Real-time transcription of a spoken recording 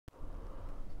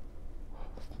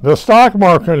The stock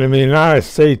market in the United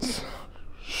States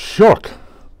shook.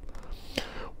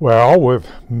 Well, with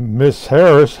Miss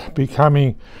Harris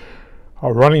becoming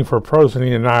running for president of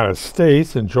the United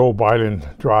States and Joe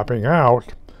Biden dropping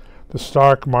out, the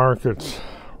stock markets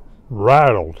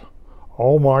rattled.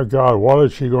 Oh my God, what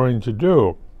is she going to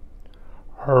do?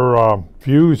 Her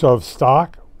views of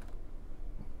stock?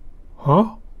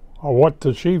 Huh? What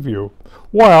does she view?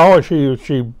 Well,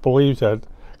 she believes that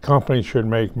companies should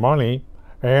make money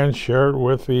and share it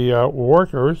with the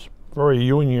workers. Very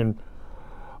union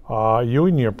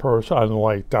person,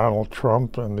 unlike Donald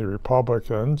Trump and the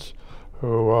Republicans,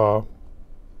 who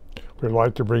would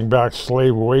like to bring back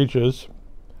slave wages.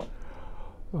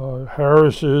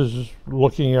 Harris is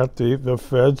looking at the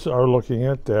feds are looking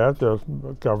at that, the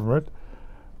government,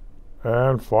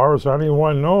 and as far as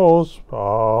anyone knows,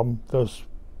 the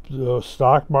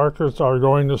stock markets are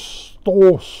going to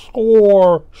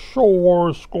score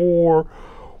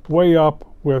way up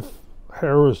with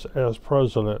Harris as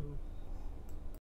president.